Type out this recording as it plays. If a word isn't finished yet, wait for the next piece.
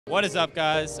What is up,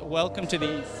 guys? Welcome to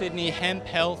the Sydney Hemp,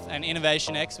 Health and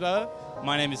Innovation Expo.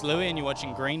 My name is Louis and you're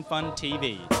watching Green Fun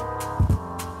TV.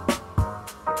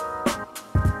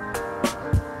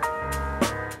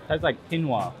 Tastes like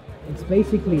quinoa. It's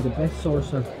basically the best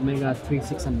source of omega 3,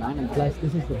 6 and 9, and plus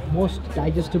this is the most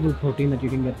digestible protein that you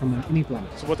can get from any plant.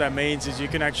 So what that means is you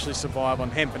can actually survive on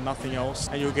hemp and nothing else,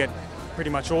 and you'll get pretty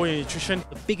much all your nutrition.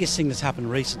 The biggest thing that's happened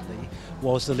recently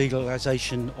was the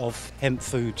legalisation of hemp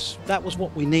foods. That was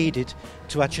what we needed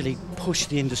to actually push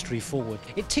the industry forward.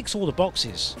 It ticks all the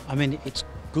boxes. I mean, it's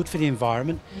good for the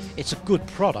environment, it's a good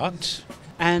product,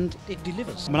 and it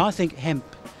delivers. I mean, I think hemp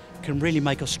can really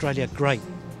make Australia great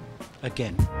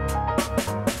again.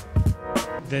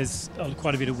 There's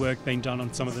quite a bit of work being done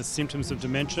on some of the symptoms of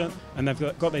dementia, and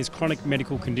they've got these chronic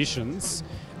medical conditions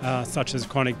such as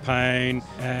chronic pain,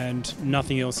 and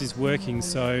nothing else is working.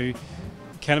 So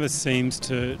cannabis seems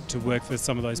to work for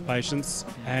some of those patients,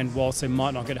 and whilst they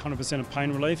might not get 100% of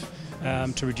pain relief,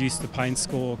 to reduce the pain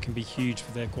score can be huge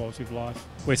for their quality of life.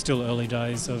 We're still early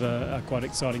days of a quite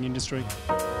exciting industry.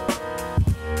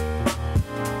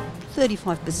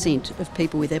 35% of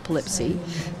people with epilepsy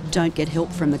don't get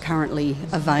help from the currently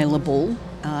available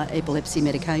epilepsy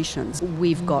medications.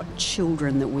 We've got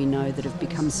children that we know that have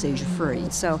become seizure-free.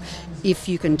 So if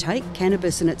you can take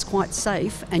cannabis and it's quite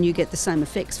safe and you get the same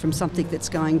effects from something that's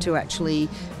going to actually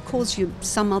cause you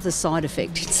some other side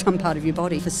effect in some part of your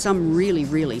body, for some really,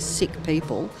 really sick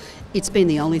people, it's been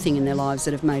the only thing in their lives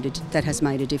that has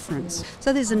made a difference.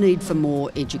 So there's a need for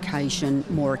more education,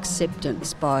 more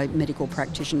acceptance by medical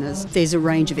practitioners. There's a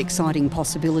range of exciting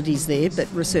possibilities there,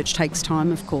 but research takes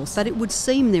time, of course. But it would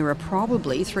seem there are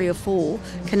probably 3 or 4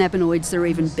 cannabinoids that are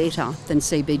even better than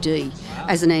CBD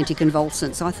as an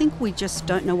anticonvulsant. So I think we just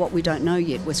don't know what we don't know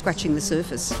yet. We're scratching the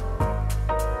surface.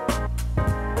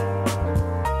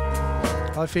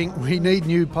 I think we need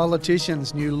new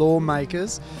politicians, new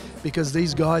lawmakers, because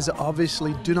these guys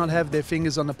obviously do not have their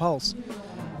fingers on the pulse.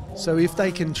 So if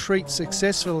they can treat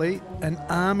successfully an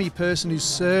army person who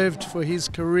served for his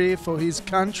career, for his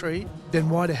country, then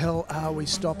why the hell are we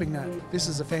stopping that? This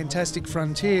is a fantastic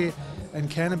frontier, and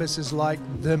cannabis is like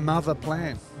the mother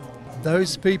plant.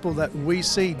 Those people that we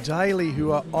see daily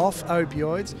who are off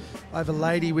opioids, I have a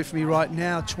lady with me right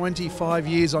now, 25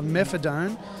 years on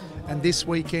methadone, and this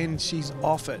weekend she's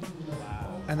off it.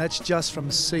 And that's just from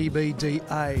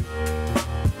CBDA.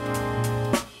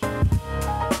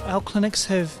 Our clinics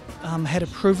have had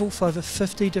approval for over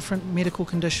 50 different medical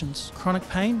conditions: chronic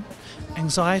pain,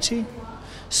 anxiety,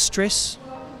 stress,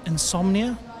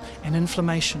 insomnia and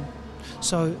inflammation.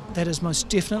 So that is most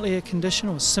definitely a condition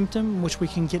or a symptom in which we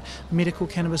can get medical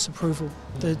cannabis approval.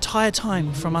 The entire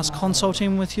time from us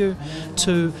consulting with you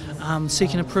to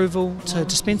seeking approval to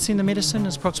dispensing the medicine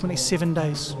is approximately 7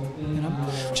 days.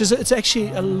 It's actually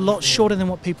a lot shorter than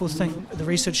what people think. The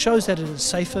research shows that it is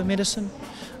safer medicine,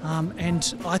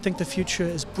 and I think the future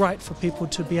is bright for people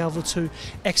to be able to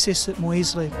access it more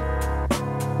easily.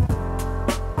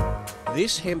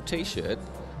 This hemp t-shirt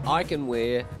I can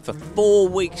wear for 4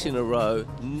 weeks in a row,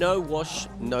 no wash,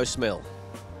 no smell.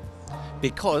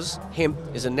 Because hemp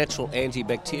is a natural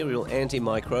antibacterial,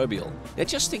 antimicrobial. Now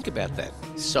just think about that.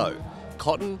 So,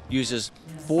 cotton uses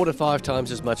 4 to 5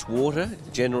 times as much water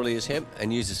generally as hemp,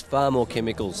 and uses far more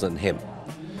chemicals than hemp.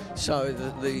 So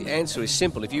the answer is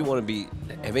simple. If you want to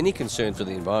have any concern for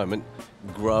the environment,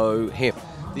 grow hemp.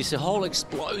 This whole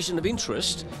explosion of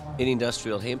interest in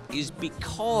industrial hemp is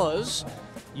because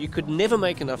you could never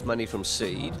make enough money from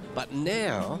seed, but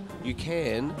now you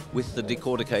can with the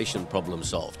decortication problem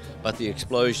solved. But the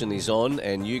explosion is on,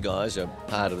 and you guys are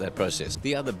part of that process.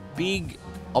 The other big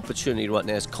opportunity right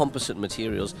now is composite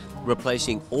materials,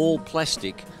 replacing all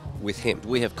plastic with hemp.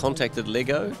 We have contacted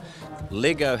Lego.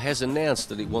 Lego has announced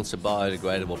that it wants a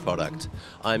biodegradable product.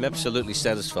 I'm absolutely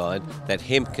satisfied that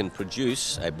hemp can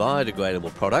produce a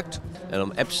biodegradable product, and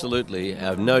I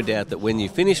have no doubt that when you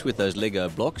finish with those Lego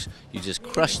blocks, you just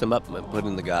crush them up and put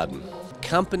in the garden.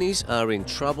 Companies are in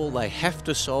trouble. They have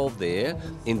to solve their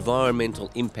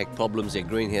environmental impact problems, their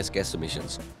greenhouse gas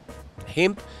emissions.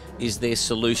 Hemp is their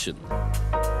solution.